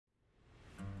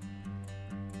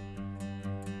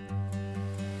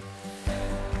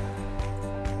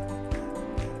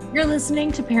You're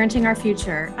listening to Parenting Our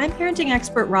Future. I'm parenting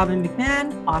expert Robin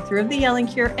McMahon, author of The Yelling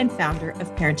Cure and founder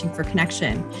of Parenting for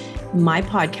Connection. My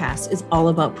podcast is all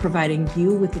about providing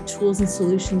you with the tools and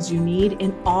solutions you need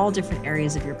in all different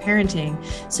areas of your parenting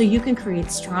so you can create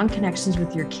strong connections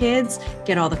with your kids,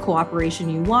 get all the cooperation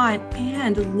you want,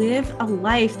 and live a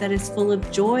life that is full of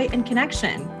joy and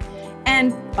connection.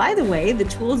 And by the way, the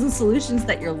tools and solutions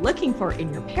that you're looking for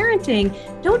in your parenting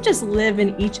don't just live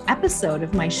in each episode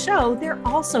of my show, they're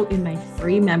also in my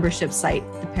free membership site,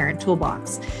 The Parent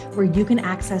Toolbox, where you can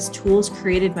access tools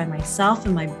created by myself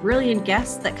and my brilliant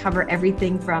guests that cover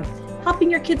everything from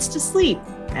helping your kids to sleep,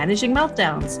 managing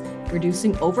meltdowns,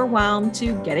 reducing overwhelm,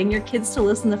 to getting your kids to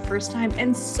listen the first time,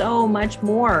 and so much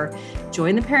more.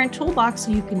 Join the Parent Toolbox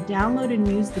so you can download and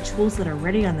use the tools that are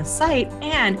ready on the site,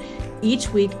 and each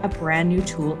week a brand new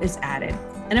tool is added.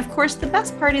 And of course, the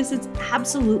best part is it's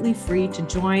absolutely free to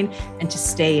join and to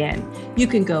stay in. You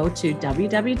can go to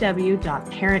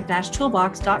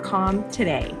www.parent-toolbox.com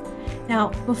today. Now,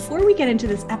 before we get into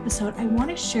this episode, I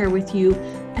want to share with you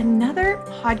another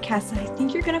podcast that I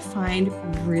think you're going to find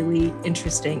really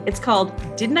interesting. It's called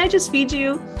Didn't I Just Feed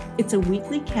You? It's a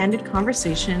weekly candid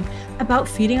conversation about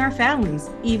feeding our families,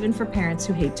 even for parents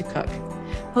who hate to cook.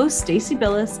 Hosts Stacey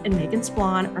Billis and Megan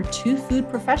Splawn are two food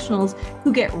professionals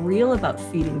who get real about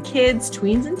feeding kids,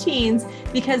 tweens, and teens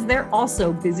because they're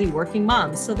also busy working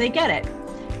moms, so they get it.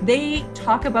 They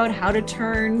talk about how to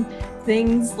turn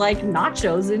things like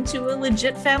nachos into a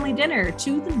legit family dinner,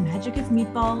 to the magic of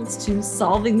meatballs, to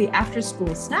solving the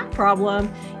after-school snack problem,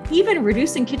 even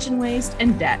reducing kitchen waste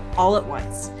and debt all at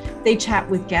once. They chat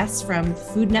with guests from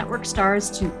Food Network stars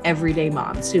to everyday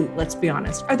moms who, let's be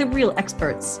honest, are the real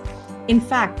experts. In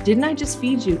fact, Didn't I Just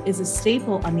Feed You is a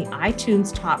staple on the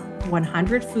iTunes Top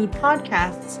 100 food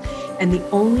podcasts and the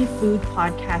only food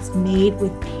podcast made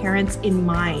with parents in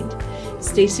mind.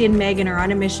 Stacey and Megan are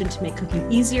on a mission to make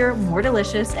cooking easier, more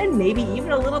delicious, and maybe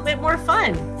even a little bit more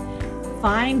fun.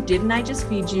 Find Didn't I Just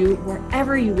Feed You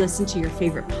wherever you listen to your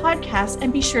favorite podcasts,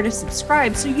 and be sure to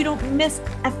subscribe so you don't miss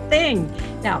a thing.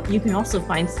 Now, you can also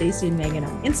find Stacey and Megan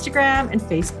on Instagram and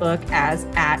Facebook as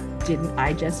 @Didn't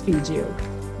I Just Feed You.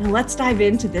 Now let's dive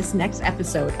into this next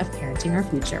episode of Parenting Our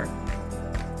Future.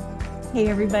 Hey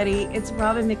everybody, it's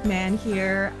Robin McMahon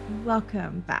here.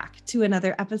 Welcome back to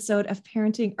another episode of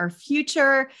Parenting Our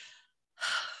Future.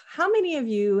 How many of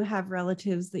you have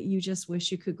relatives that you just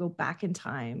wish you could go back in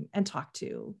time and talk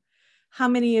to? How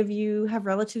many of you have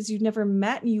relatives you've never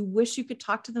met and you wish you could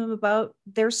talk to them about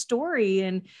their story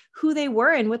and who they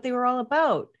were and what they were all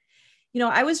about? You know,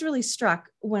 I was really struck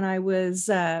when I was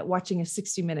watching a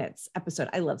 60 Minutes episode.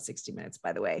 I love 60 Minutes,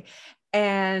 by the way.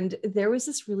 And there was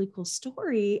this really cool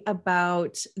story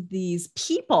about these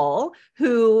people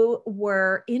who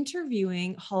were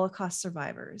interviewing Holocaust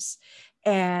survivors.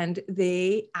 And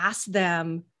they asked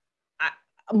them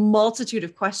a multitude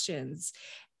of questions.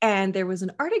 And there was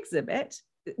an art exhibit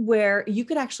where you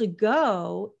could actually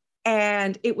go,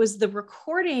 and it was the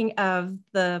recording of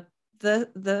the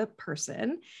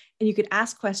person, and you could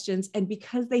ask questions. And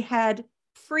because they had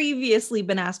previously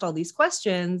been asked all these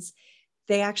questions,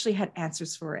 they actually had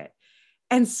answers for it.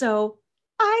 And so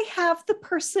I have the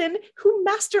person who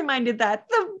masterminded that,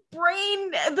 the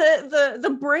brains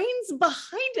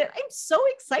behind it. I'm so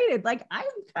excited. Like, I'm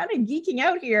kind of geeking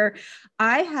out here.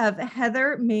 I have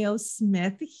Heather Mayo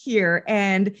Smith here,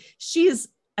 and she's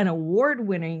an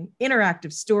award-winning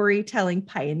interactive storytelling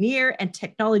pioneer and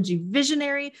technology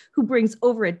visionary who brings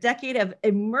over a decade of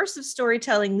immersive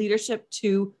storytelling leadership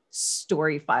to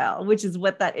StoryFile, which is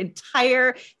what that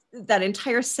entire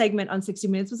segment on 60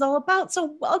 Minutes was all about.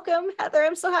 So welcome, Heather.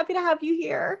 I'm so happy to have you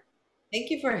here. Thank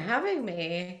you for having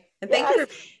me. And Yes. thank you for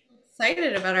being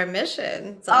excited about our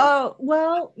mission. Oh,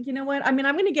 well, you know what? I mean,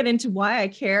 I'm going to get into why I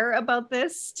care about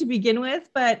this to begin with,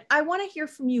 but I want to hear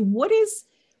from you. What is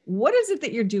it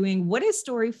that you're doing? What is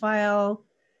StoryFile?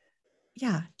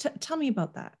 Yeah, tell me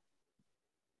about that.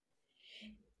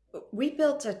 We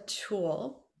built a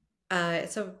tool.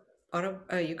 So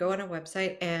you go on a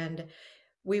website, and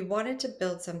we wanted to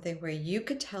build something where you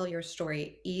could tell your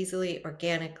story easily,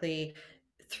 organically,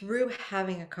 through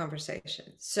having a conversation.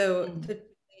 So the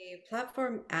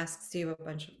platform asks you a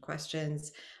bunch of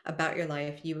questions about your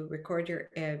life. You record your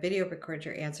video, record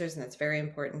your answers, and it's very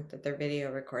important that they're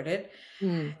video recorded.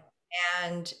 Mm.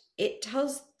 And it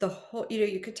tells the whole,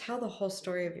 you could tell the whole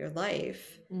story of your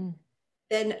life. Mm.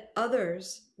 Then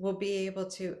others will be able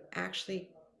to actually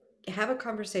have a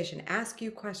conversation, ask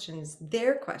you questions,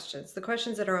 their questions, the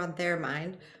questions that are on their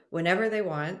mind, whenever they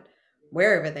want,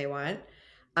 wherever they want,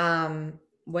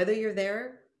 whether you're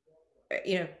there,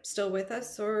 still with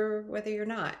us, or whether you're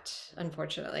not,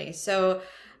 unfortunately. So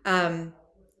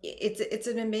it's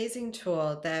an amazing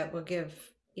tool that will give,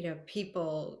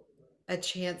 people a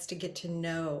chance to get to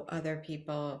know other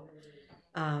people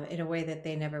in a way that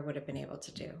they never would have been able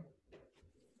to do.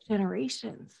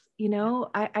 Generations.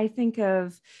 I think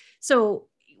of, so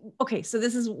okay, so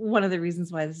this is one of the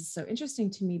reasons why this is so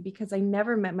interesting to me, because I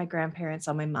never met my grandparents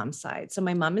on my mom's side. So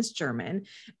my mom is German,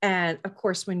 and of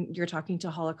course when you're talking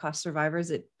to Holocaust survivors,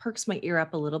 it perks my ear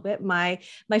up a little bit. My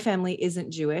family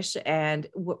isn't Jewish, and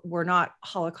we're not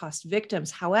Holocaust victims.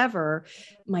 However,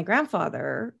 my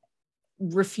grandfather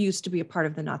refused to be a part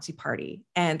of the Nazi party,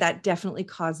 and that definitely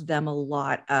caused them a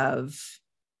lot of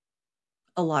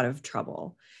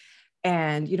trouble.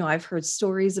 And, I've heard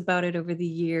stories about it over the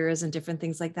years and different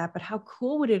things like that. But how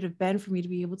cool would it have been for me to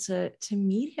be able to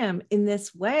meet him in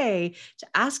this way, to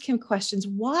ask him questions?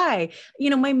 Why?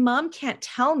 My mom can't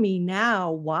tell me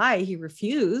now why he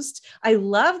refused. I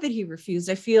love that he refused.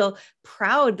 I feel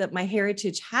proud that my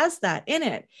heritage has that in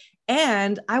it.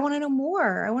 And I want to know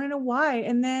more. I want to know why.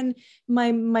 And then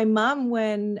my mom,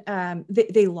 when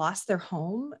they lost their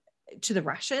home to the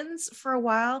Russians for a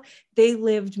while, they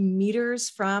lived meters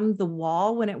from the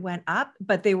wall when it went up,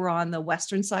 but they were on the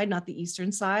western side, not the eastern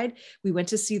side. We went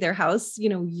to see their house,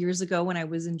 years ago when I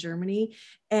was in Germany.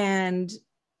 And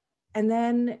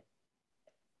then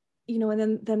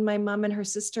and then my mom and her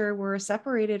sister were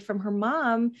separated from her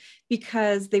mom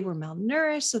because they were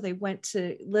malnourished, so they went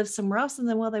to live somewhere else. And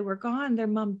then while they were gone, their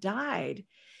mom died.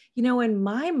 And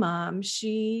my mom,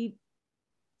 she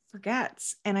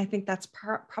forgets, and I think that's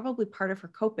probably part of her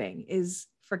coping, is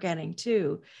forgetting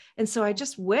too. And so I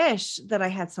just wish that I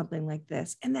had something like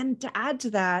this. And then to add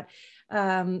to that,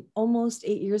 almost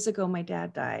 8 years ago my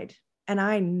dad died, and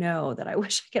I know that I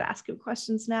wish I could ask him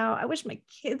questions now. I wish my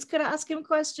kids could ask him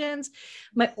questions.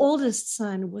 My oldest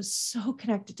son was so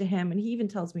connected to him, and he even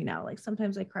tells me now, like,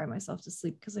 sometimes I cry myself to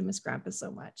sleep because I miss grandpa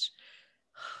so much.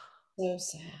 So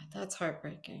sad. That's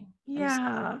heartbreaking.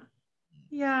 Yeah.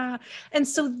 Yeah. And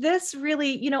so this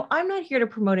really, I'm not here to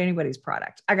promote anybody's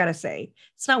product. I got to say,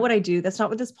 it's not what I do. That's not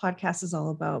what this podcast is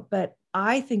all about. But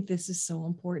I think this is so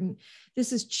important.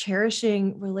 This is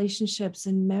cherishing relationships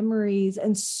and memories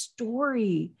and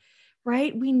story,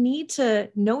 right? We need to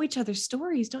know each other's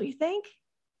stories, don't you think?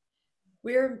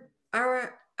 We're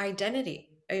our identity,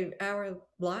 our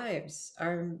lives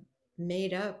are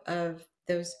made up of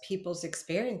those people's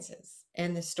experiences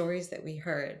and the stories that we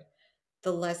heard,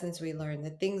 the lessons we learned,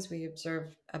 the things we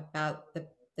observed about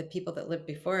the people that lived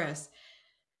before us.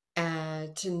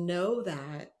 To know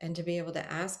that and to be able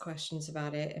to ask questions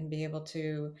about it and be able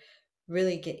to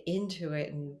really get into it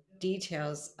in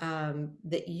details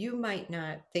that you might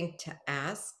not think to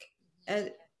ask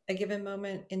at a given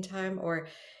moment in time, or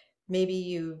maybe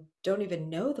you don't even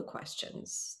know the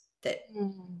questions that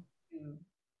Mm.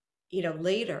 you,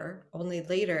 later, only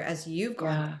later, as you've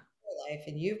gone through Yeah. your life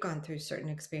and you've gone through certain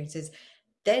experiences,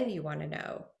 then you want to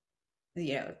know,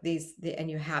 and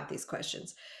you have these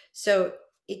questions. So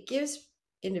it gives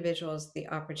individuals the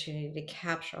opportunity to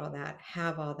capture all that,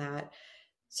 have all that,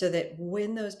 so that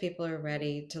when those people are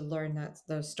ready to learn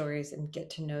those stories and get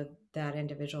to know that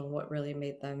individual and what really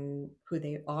made them who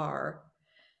they are,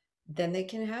 then they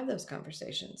can have those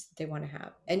conversations they want to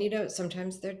have. And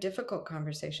sometimes they're difficult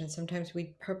conversations. Sometimes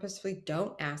we purposefully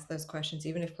don't ask those questions,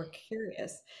 even if we're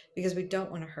curious, because we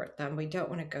don't want to hurt them. We don't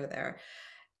want to go there.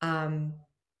 Um,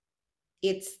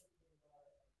 it's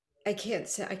I can't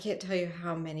tell you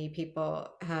how many people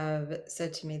have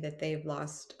said to me that they've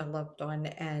lost a loved one,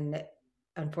 and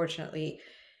unfortunately,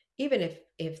 even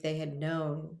if they had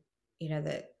known,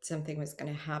 that something was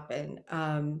going to happen,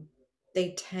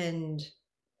 they tend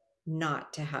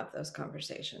not to have those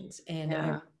conversations. And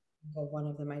every Yeah. single one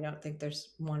of them, I don't think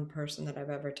there's one person that I've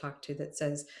ever talked to that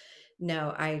says,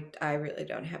 "No, I really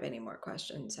don't have any more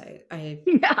questions. I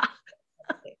Yeah.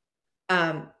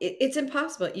 it's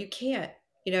impossible. You can't,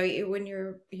 when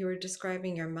you were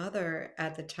describing your mother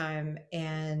at the time,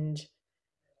 and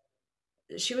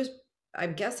she was,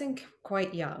 I'm guessing,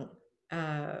 quite young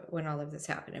when all of this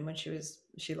happened, and when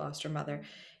she lost her mother.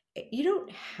 You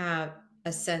don't have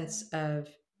a sense of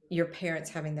your parents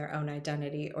having their own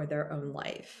identity or their own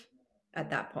life at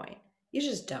that point. You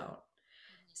just don't.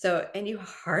 So, and you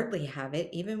hardly have it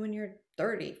even when you're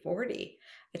 30, 40.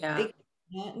 I Yeah. think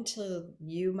not until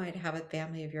you might have a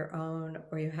family of your own,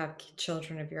 or you have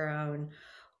children of your own,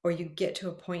 or you get to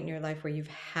a point in your life where you've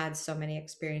had so many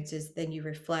experiences, then you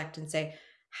reflect and say,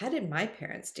 how did my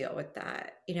parents deal with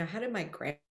that? How did my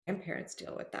grandparents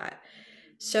deal with that?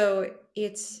 So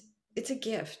it's a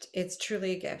gift. It's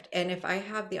truly a gift. And if I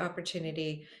have the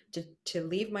opportunity to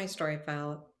leave my story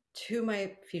file to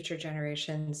my future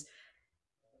generations,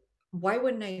 why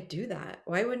wouldn't I do that?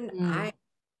 Why wouldn't Mm. I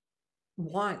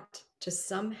want to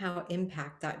somehow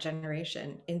impact that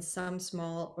generation in some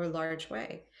small or large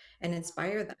way and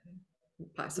inspire them, Yeah,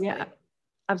 possibly.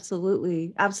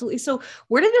 absolutely. Absolutely. So,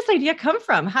 where did this idea come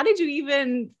from? How did you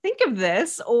even think of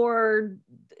this or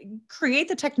create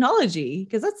the technology?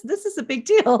 Because this is a big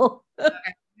deal.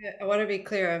 Yeah, I want to be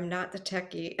clear, I'm not the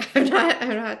techie. I'm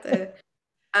not the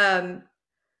um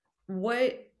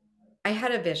what I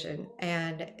had a vision,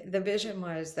 and the vision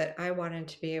was that I wanted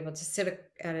to be able to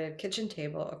sit at a kitchen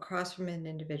table across from an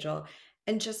individual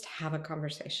and just have a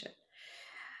conversation.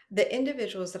 The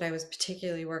individuals that I was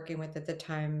particularly working with at the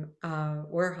time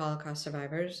were Holocaust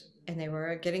survivors, and they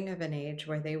were getting of an age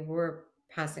where they were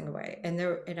passing away. And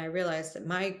I realized that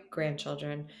my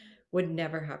grandchildren would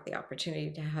never have the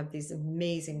opportunity to have these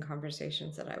amazing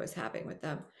conversations that I was having with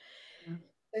them. Yeah.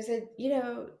 I said,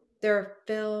 there are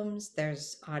films,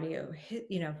 there's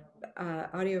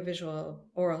audiovisual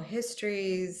oral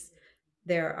histories,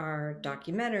 there are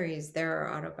documentaries, there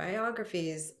are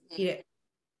autobiographies.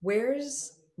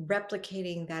 Where's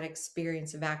replicating that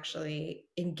experience of actually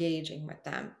engaging with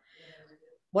them?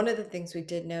 One of the things we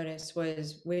did notice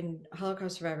was when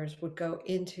Holocaust survivors would go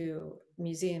into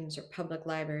museums or public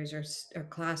libraries or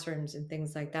classrooms and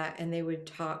things like that, and they would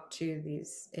talk to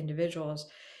these individuals,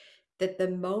 that the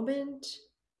moment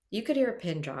you could hear a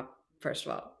pin drop, first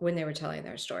of all, when they were telling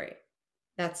their story.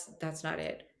 That's not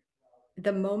it.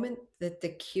 The moment that the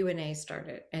Q&A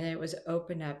started and it was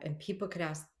opened up and people could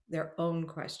ask their own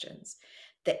questions,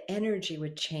 the energy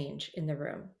would change in the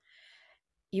room.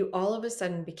 You all of a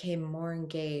sudden became more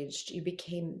engaged. You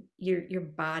became your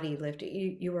body lifted.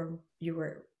 You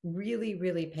were really,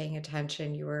 really paying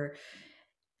attention. You were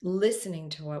listening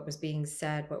to what was being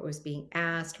said, what was being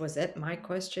asked. Was it my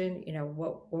question?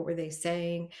 What were they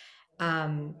saying?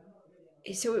 Um,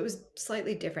 so it was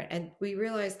slightly different, and we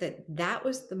realized that that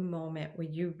was the moment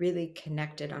when you really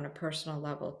connected on a personal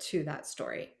level to that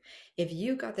story. If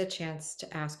you got the chance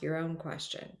to ask your own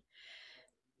question,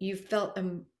 you felt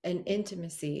an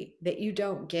intimacy that you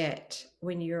don't get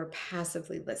when you're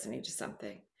passively listening to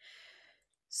something.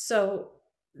 So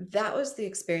that was the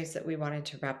experience that we wanted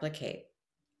to replicate.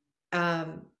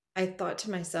 I thought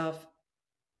to myself,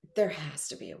 there has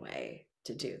to be a way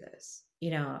to do this.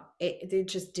 It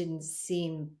just didn't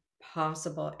seem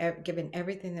possible, given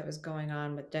everything that was going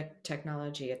on with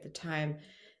technology at the time,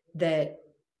 that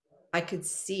I could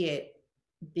see it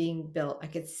being built. I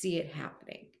could see it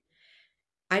happening.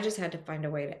 I just had to find a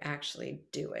way to actually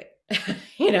do it,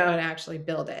 and actually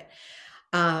build it.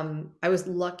 I was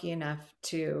lucky enough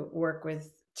to work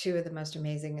with two of the most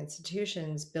amazing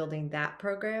institutions building that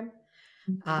program,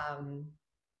 um,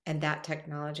 and that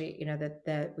technology,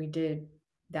 that we did,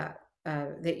 that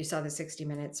you saw the 60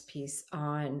 Minutes piece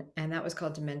on, and that was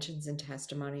called Dimensions in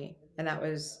Testimony, and that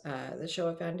was the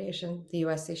Shoah Foundation, the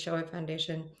USC Shoah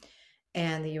Foundation,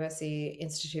 and the USC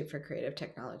Institute for Creative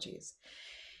Technologies.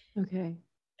 Okay.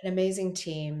 An amazing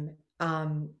team.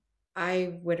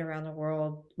 I went around the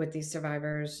world with these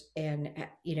survivors, and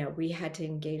we had to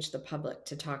engage the public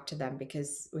to talk to them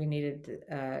because we needed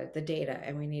the data,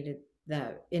 and we needed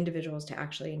the individuals to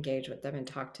actually engage with them and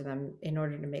talk to them in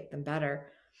order to make them better,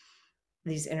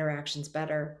 these interactions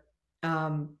better.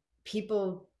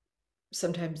 People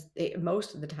sometimes,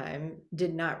 most of the time,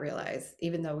 did not realize,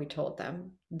 even though we told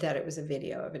them that it was a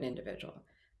video of an individual,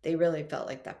 they really felt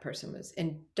like that person was.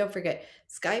 And don't forget,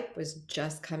 Skype was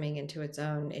just coming into its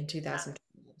own in 2012.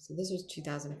 So this was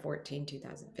 2014,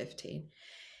 2015.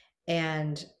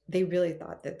 And they really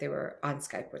thought that they were on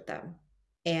Skype with them.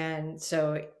 And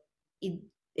so, it,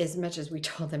 as much as we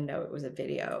told them no, it was a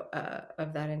video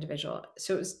of that individual.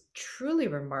 So it was truly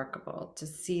remarkable to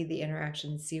see the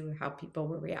interaction, see how people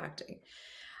were reacting.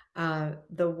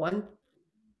 The one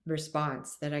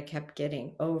response that I kept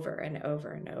getting over and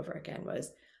over and over again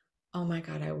was, "Oh my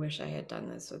God, I wish I had done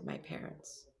this with my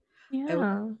parents. I wish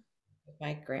Yeah. with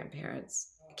my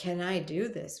grandparents. Can I do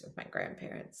this with my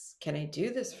grandparents? Can I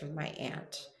do this for my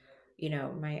aunt?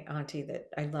 My auntie that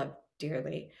I love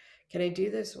dearly. Can I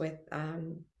do this with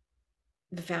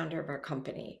the founder of our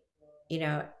company?"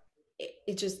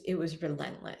 It was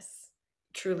relentless,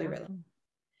 truly Yeah. relentless.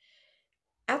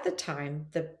 At the time,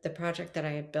 the project that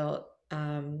I had built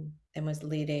and was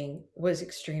leading was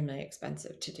extremely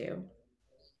expensive to do.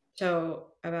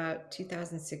 So about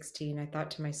 2016, I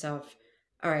thought to myself,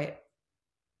 all right,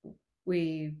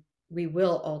 we we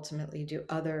will ultimately do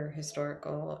other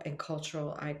historical and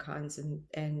cultural icons,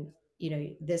 and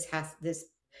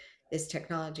this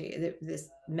technology, this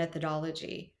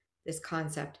methodology, this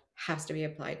concept has to be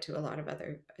applied to a lot of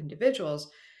other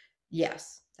individuals.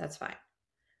 Yes, that's fine.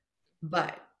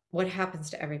 But what happens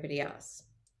to everybody else?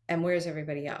 And where's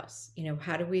everybody else?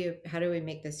 How do we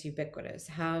make this ubiquitous?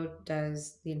 How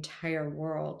does the entire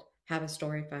world have a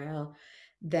story file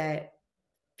that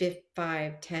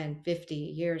 5, 10, 50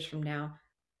 years from now,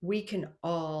 we can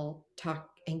all talk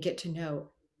and get to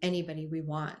know anybody we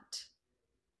want?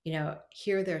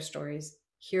 Hear their stories,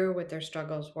 hear what their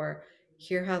struggles were,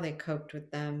 hear how they coped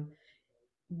with them,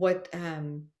 what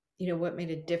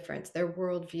made a difference, their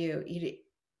worldview.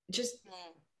 Just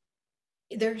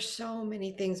there's so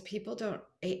many things people don't.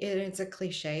 It's a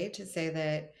cliche to say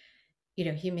that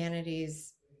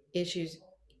humanity's issues.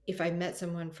 If I met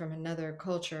someone from another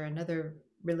culture, another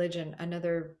religion,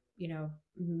 another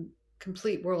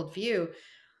complete worldview,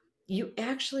 you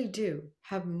actually do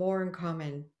have more in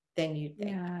common than you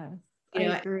think. Yes, I You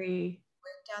know, agree.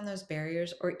 break down those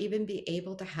barriers or even be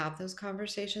able to have those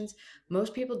conversations.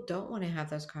 Most people don't want to have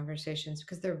those conversations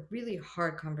because they're really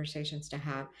hard conversations to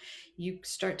have. You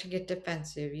start to get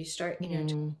defensive. You start, to Mm,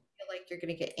 feel like you're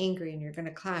going to get angry and you're going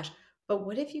to clash. But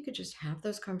what if you could just have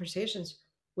those conversations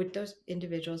with those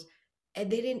individuals and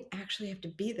they didn't actually have to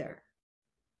be there?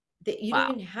 That you wow.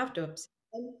 didn't have to upset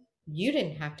them. You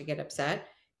didn't have to get upset.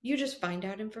 You just find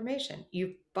out information.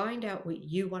 You find out what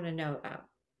you want to know about.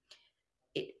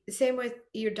 Same with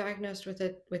you're diagnosed with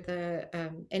a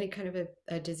any kind of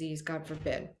a disease, God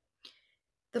forbid.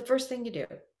 The first thing you do,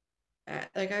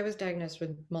 like I was diagnosed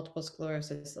with multiple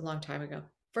sclerosis a long time ago.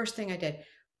 First thing I did,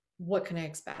 what can I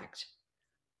expect?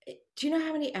 Do you know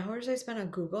how many hours I spent on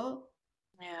Google?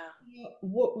 Yeah.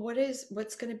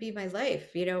 What's going to be my life?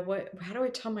 How do I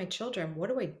tell my children? What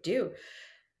do I do?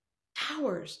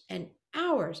 Hours and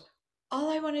hours. All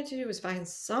I wanted to do was find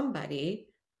somebody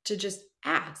to just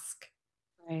ask.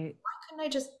 Right. Why couldn't I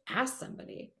just ask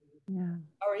somebody? Yeah.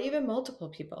 Or even multiple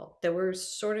people that were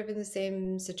sort of in the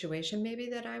same situation maybe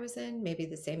that I was in, maybe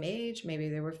the same age, maybe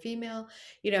they were female,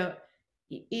 you know,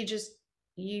 you just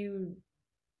you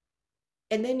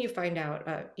and then you find out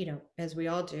as we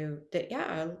all do, that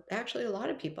yeah, actually a lot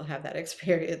of people have that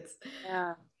experience.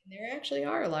 Yeah. There actually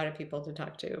are a lot of people to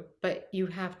talk to, but you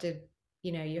have to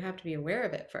be aware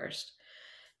of it first.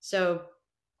 So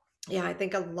yeah, I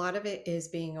think a lot of it is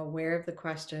being aware of the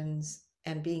questions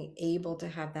and being able to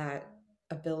have that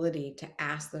ability to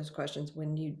ask those questions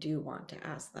when you do want to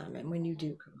ask them and when you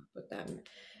do come up with them.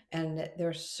 And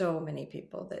there's so many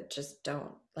people that just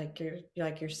don't, like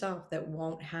yourself, that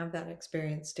won't have that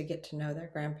experience to get to know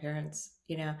their grandparents.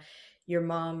 Your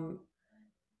mom,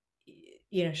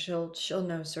 she'll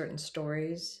know certain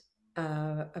stories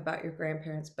about your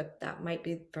grandparents, but that might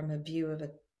be from a view of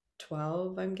a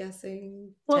 12, I'm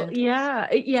guessing, Well, 10.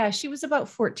 yeah, she was about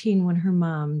 14 when her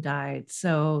mom died.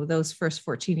 So those first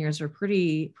 14 years were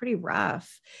pretty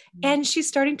rough. And she's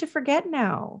starting to forget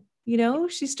now.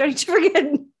 She's starting to forget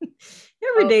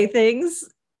Oh, everyday things,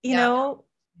 you yeah. know.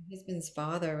 My husband's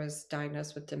father was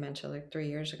diagnosed with dementia like 3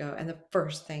 years ago. And the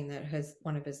first thing that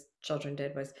one of his children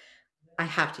did was, I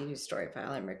have to use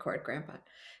StoryFile and record grandpa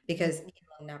because he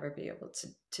will never be able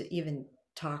to even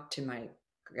talk to my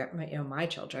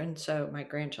children. So my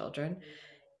grandchildren,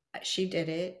 she did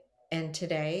it. And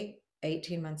today,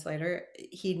 18 months later,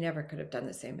 he never could have done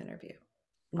the same interview.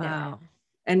 Never. Wow.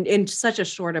 And in such a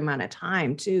short amount of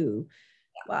time, too.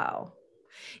 Wow.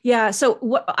 Yeah. So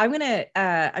what I'm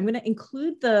gonna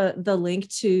include the link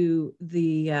to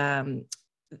the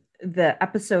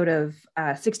episode of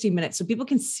 60 Minutes so people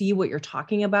can see what you're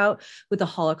talking about with the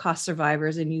Holocaust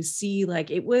survivors. And you see, like,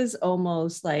 it was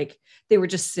almost like they were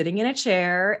just sitting in a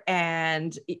chair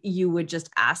and you would just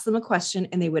ask them a question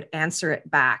and they would answer it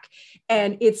back.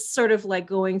 And it's sort of like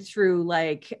going through,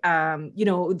 like,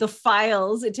 the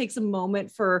files. It takes a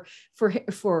moment for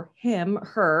him,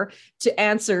 her, to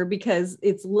answer because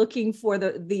it's looking for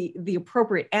the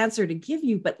appropriate answer to give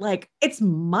you. But, like, it's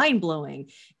mind blowing.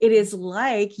 It is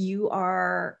like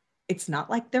it's not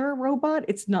like they're a robot.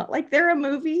 It's not like they're a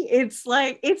movie. It's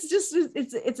like, it's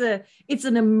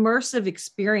an immersive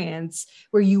experience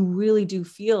where you really do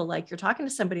feel like you're talking to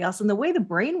somebody else. And the way the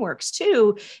brain works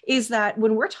too is that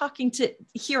when we're talking to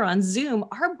here on Zoom,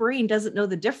 our brain doesn't know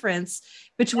the difference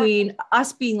between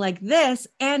us being like this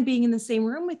and being in the same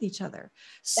room with each other.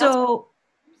 That's what So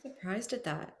I'm surprised at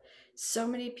that. So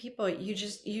many people, you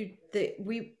just you the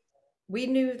we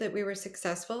knew that we were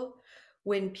successful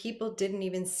when people didn't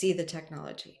even see the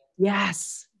technology.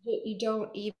 yes, You don't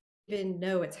even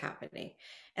know it's happening.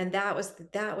 And that was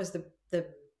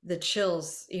the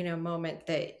chills, moment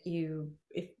that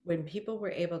when people were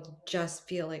able to just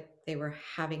feel like they were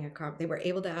having they were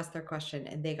able to ask their question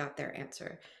and they got their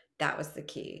answer. That was the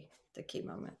key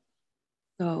moment.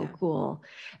 So Yeah. cool.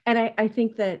 And I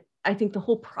think the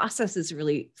whole process is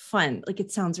really fun. Like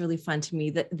it sounds really fun to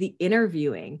me that the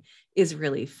interviewing is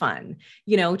really fun,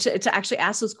 to actually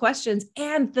ask those questions,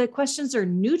 and the questions are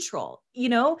neutral,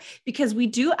 because we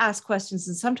do ask questions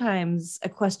and sometimes a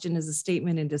question is a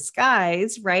statement in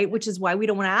disguise, right? Which is why we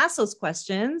don't want to ask those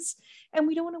questions. And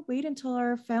we don't want to wait until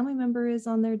our family member is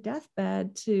on their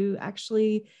deathbed to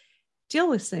actually deal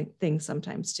with things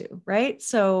sometimes too, right?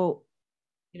 So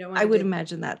You don't want I to would do.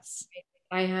 imagine that's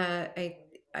I had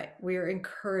we're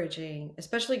encouraging,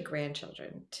 especially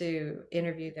grandchildren, to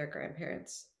interview their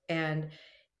grandparents, and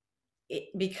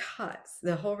because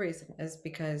the whole reason is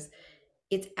because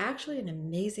it's actually an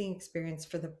amazing experience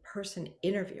for the person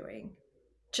interviewing,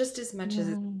 just as much as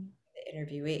it's mm, the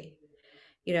interviewee.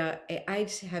 I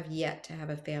have yet to have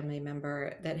a family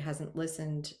member that hasn't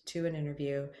listened to an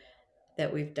interview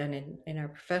that we've done in our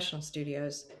professional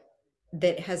studios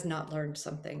that has not learned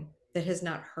something, that has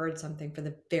not heard something for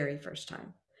the very first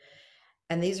time.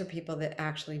 And these are people that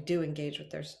actually do engage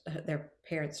with their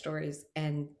parents' stories,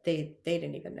 and they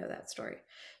didn't even know that story.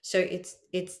 So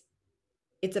it's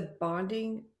a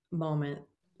bonding moment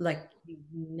like you've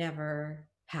never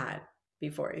had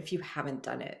before if you haven't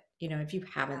done it. If you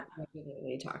haven't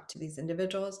regularly talked to these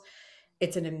individuals,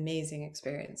 it's an amazing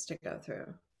experience to go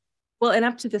through. well, and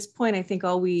up to this point, I think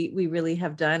all we really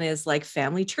have done is like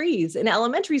family trees in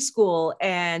elementary school.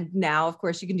 And now, of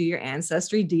course, you can do your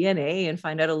ancestry DNA and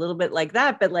find out a little bit like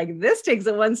that. But like this takes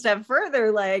it one step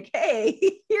further, like, hey,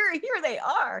 here they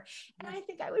are. And I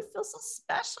think I would feel so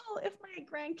special if my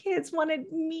grandkids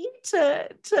wanted me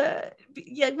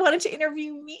wanted to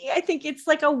interview me. I think it's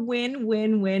like a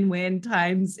win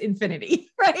times infinity,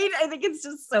 right? I think it's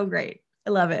just so great.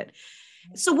 I love it.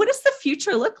 So what does the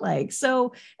future look like?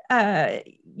 So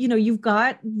you've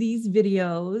got these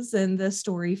videos and the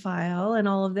story file and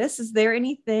all of this. Is there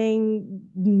anything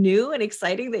new and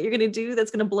exciting that you're going to do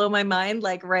that's going to blow my mind,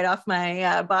 like right off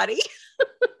my body?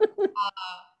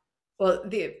 Well,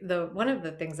 the one of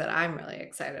the things that I'm really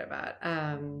excited about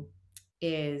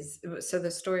is so the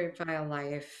StoryFile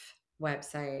Life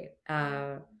website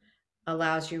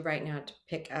allows you right now to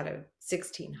pick out of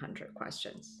 1,600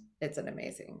 questions. It's an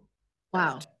amazing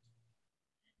Wow.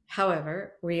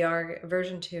 However,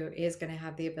 version 2 is going to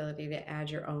have the ability to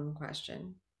add your own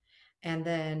question. And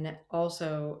then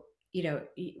also,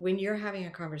 when you're having a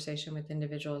conversation with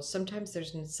individuals, sometimes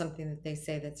there's something that they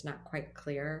say that's not quite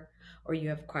clear, or you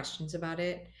have questions about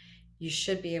it. You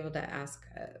should be able to ask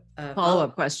a Follow follow-up.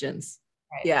 up questions.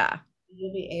 Right. Yeah.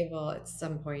 You'll be able at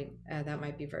some point, that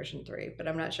might be version 3, but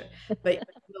I'm not sure. But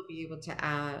you'll be able to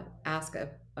ask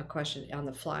a question on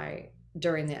the fly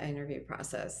during the interview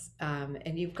process.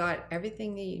 And you've got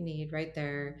everything that you need right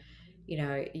there.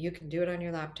 You can do it on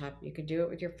your laptop, you could do it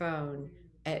with your phone.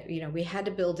 We had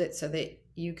to build it so that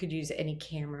you could use any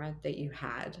camera that you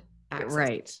had access.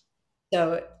 Right.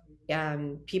 So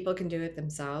people can do it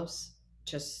themselves,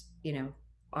 just,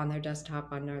 on their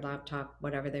desktop, on their laptop,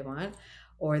 whatever they want,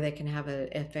 or they can have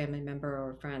a family member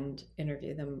or a friend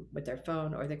interview them with their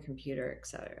phone or their computer,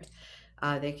 etc.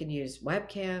 They can use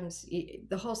webcams.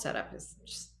 The whole setup is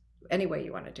just any way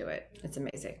you want to do it. It's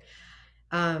amazing.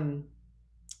 Um,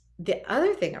 the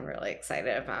other thing I'm really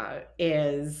excited about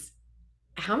is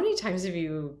how many times have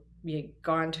you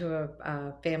gone to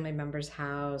a family member's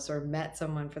house or met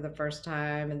someone for the first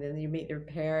time, and then you meet their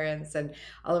parents, and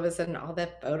all of a sudden all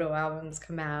that photo albums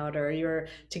come out, or you're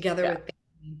together Yeah. with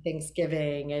family on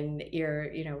Thanksgiving, and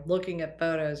you're looking at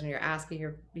photos, and you're asking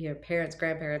your parents,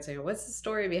 grandparents, what's the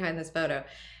story behind this photo?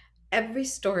 Every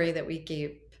story that we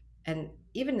give, and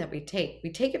even that we take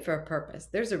it for a purpose.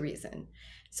 There's a reason.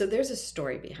 So there's a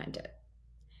story behind it.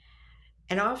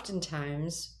 And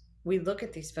oftentimes we look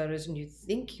at these photos and you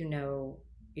think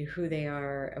who they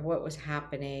are and what was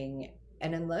happening.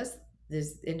 And unless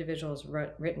this individual has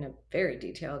written a very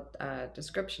detailed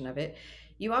description of it,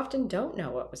 you often don't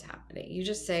know what was happening. You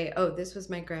just say, oh, this was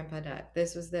my grandpa died.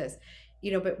 This was this.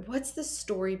 But what's the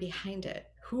story behind it?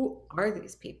 Who are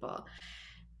these people?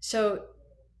 So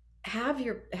have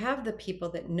the people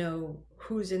that know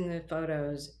who's in the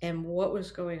photos and what was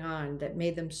going on that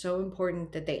made them so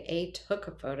important that they took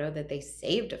a photo, that they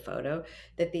saved a photo,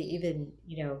 that they even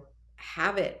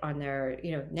have it on their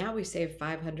now we save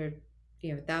 500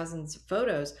 thousands of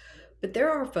photos, but there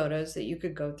are photos that you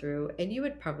could go through and you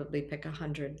would probably pick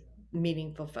 100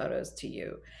 meaningful photos to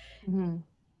you. Mhm.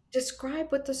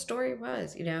 Describe what the story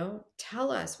was,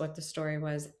 tell us what the story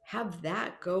was, have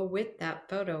that go with that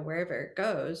photo wherever it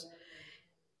goes.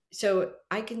 So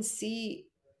I could see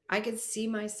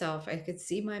myself, I could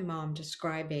see my mom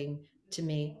describing to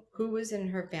me who was in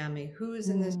her family, who was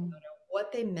in this Mhm. photo,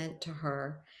 what they meant to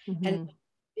her. And Mhm.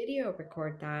 video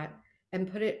record that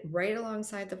and put it right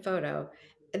alongside the photo.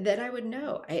 And then I would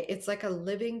know. It's like a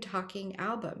living, talking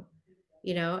album.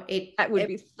 That would It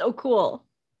be so cool.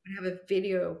 would have a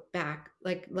video back,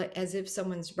 like as if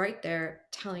someone's right there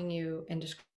telling you and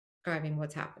describing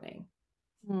what's happening.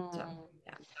 So Hmm.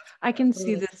 yeah, I can we're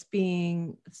see really this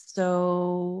being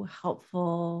so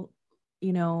helpful,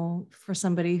 for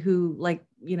somebody who, like,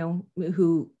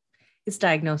 who is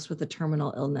diagnosed with a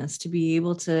terminal illness, to be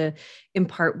able to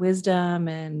impart wisdom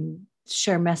and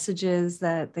share messages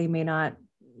that they may not,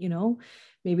 you know,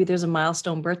 maybe there's a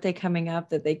milestone birthday coming up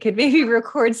that they could maybe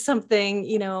record something.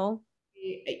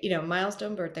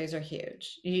 milestone birthdays are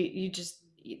huge.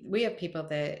 We have people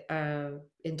that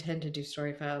intend to do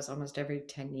story files almost every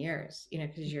 10 years,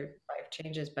 because your life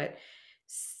changes. But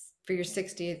for your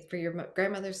 60th, for your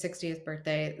grandmother's 60th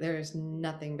birthday, there's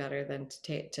nothing better than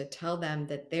to tell them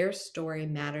that their story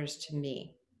matters to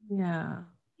me. Yeah.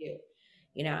 You.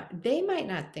 They might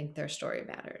not think their story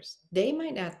matters. They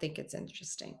might not think it's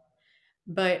interesting.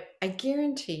 But I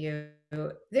guarantee you,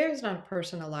 there's not a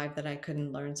person alive that I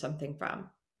couldn't learn something from.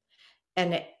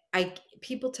 And I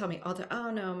people tell me all the, oh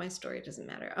no, my story doesn't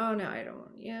matter. Oh no, I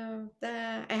don't,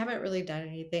 that I haven't really done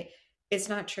anything. It's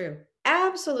not true.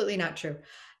 Absolutely not true.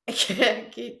 I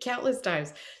can't countless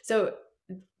times. So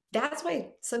that's why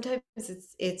sometimes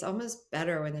it's almost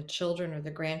better when the children or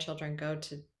the grandchildren go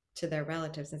to their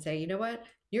relatives and say, you know what,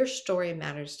 your story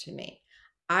matters to me.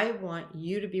 I want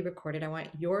you to be recorded. I want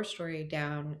your story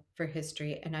down for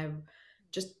history, and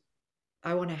just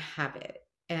I want to have it,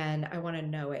 and I want to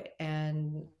know it,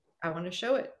 and I want to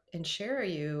show it and share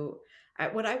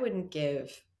what I wouldn't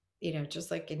give,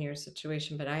 just like in your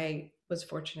situation. But I was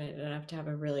fortunate enough to have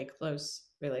a really close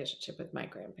relationship with my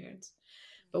grandparents.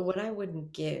 But what I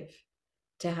wouldn't give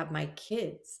to have my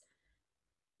kids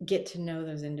get to know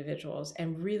those individuals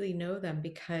and really know them,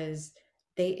 because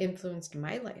they influenced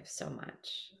my life so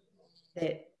much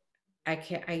that I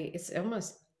can't, it's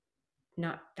almost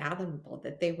not fathomable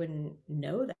that they wouldn't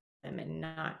know them and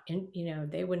not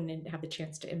they wouldn't have the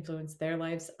chance to influence their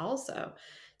lives also.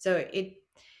 So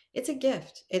it's a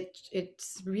gift. It's It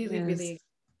really, is. really,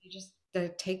 you just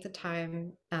take the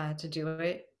time to do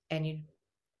it. And you,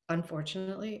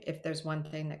 unfortunately, if there's one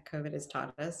thing that COVID has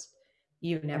taught us,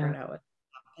 you never Yeah. know what will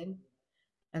happen.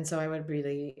 And so I would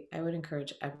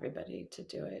encourage everybody to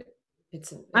do it.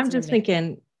 It's I'm an just amazing.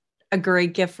 thinking a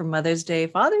great gift for Mother's Day,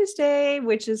 Father's Day,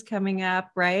 which is coming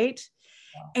up, right?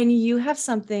 And you have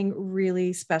something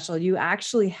really special. You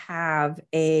actually have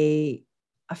a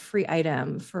free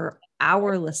item for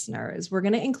our listeners. We're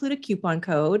going to include a coupon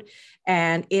code,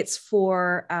 and it's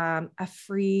for a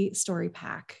free story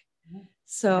pack. Yeah.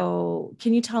 So,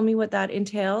 can you tell me what that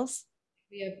entails?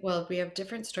 We have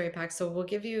different story packs. So we'll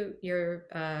give you your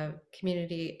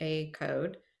community a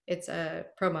code. It's a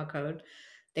promo code.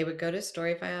 They would go to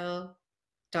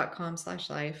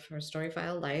storyfile.com/life or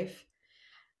storyfile life.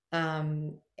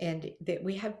 And that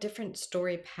we have different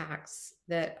story packs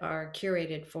that are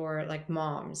curated for like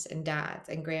moms and dads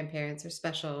and grandparents or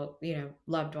special,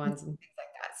 loved ones and things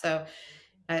like that. So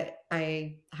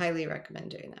I highly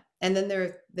recommend doing that. And then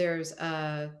there's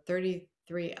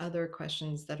 33 other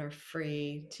questions that are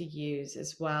free to use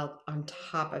as well on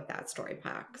top of that story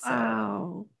pack. So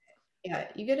Wow. yeah,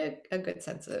 you get a good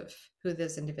sense of who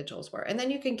those individuals were, and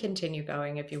then you can continue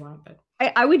going if you want. But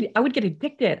I would get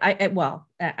addicted.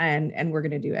 And we're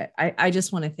gonna do it. I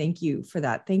just want to thank you for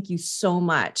that. Thank you so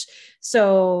much.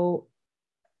 So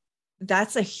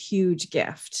that's a huge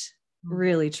gift,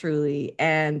 really, truly.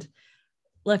 And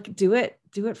look, do it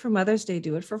for Mother's Day,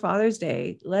 do it for Father's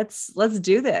Day. Let's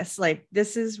do this. Like,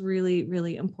 this is really,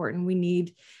 really important.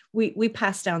 We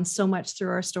pass down so much through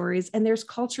our stories, and there's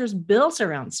cultures built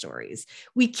around stories.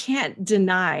 We can't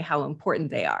deny how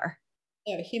important they are.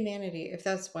 yeah, humanity, if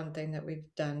that's one thing that we've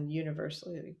done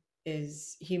universally,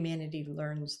 is humanity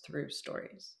learns through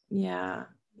stories. Yeah.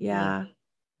 Any Yeah.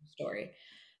 story.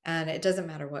 And it doesn't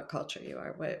matter what culture you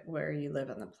are, where you live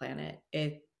on the planet,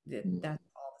 that's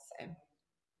all the same.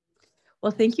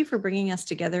 Well, thank you for bringing us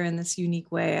together in this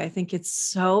unique way. I think it's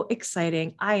so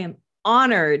exciting. I am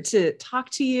honored to talk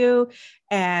to you,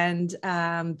 and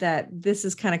that this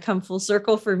has kind of come full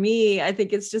circle for me. I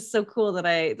think it's just so cool that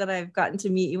I've gotten to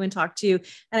meet you and talk to you.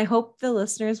 And I hope the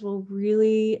listeners will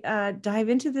really dive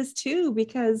into this too,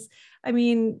 because I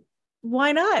mean,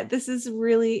 why not? This is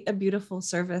really a beautiful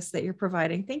service that you're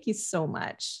providing. Thank you so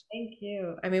much. Thank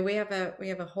you. I mean, we have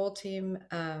a whole team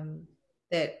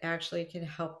that actually can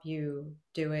help you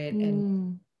do it and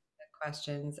Mm.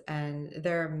 questions, and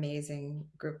they're an amazing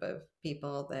group of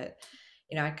people that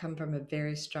I come from a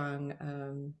very strong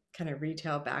kind of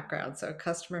retail background, so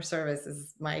customer service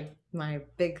is my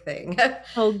big thing.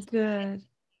 Oh, good.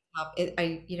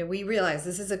 We realize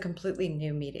this is a completely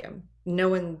new medium. No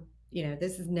one,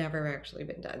 this has never actually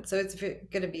been done. So it's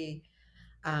going to be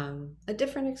a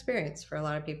different experience for a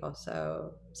lot of people.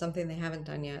 So something they haven't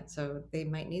done yet. So they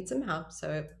might need some help.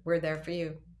 So we're there for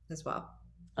you as well.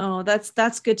 Oh,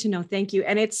 that's good to know. Thank you.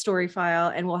 And it's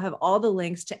StoryFile, and we'll have all the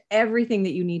links to everything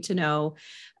that you need to know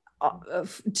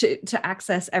to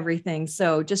access everything.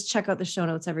 So just check out the show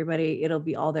notes, everybody. It'll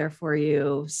be all there for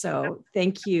you. So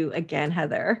thank you again,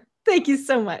 Heather. Thank you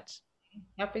so much.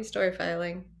 Happy story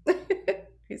filing.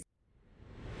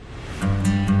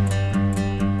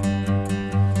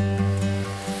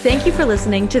 Thank you for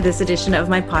listening to this edition of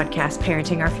my podcast,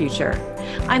 Parenting Our Future.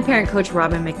 I'm parent coach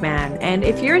Robin McMahon, and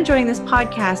if you're enjoying this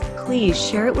podcast, please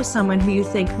share it with someone who you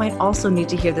think might also need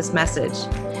to hear this message.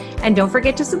 And don't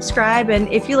forget to subscribe, and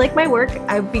if you like my work,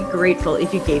 I would be grateful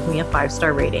if you gave me a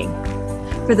 5-star rating.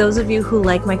 For those of you who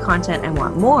like my content and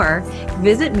want more,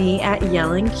 visit me at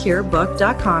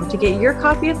yellingcurebook.com to get your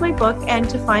copy of my book and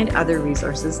to find other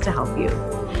resources to help you.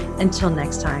 Until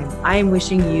next time, I am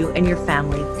wishing you and your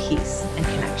family peace and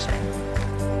connection.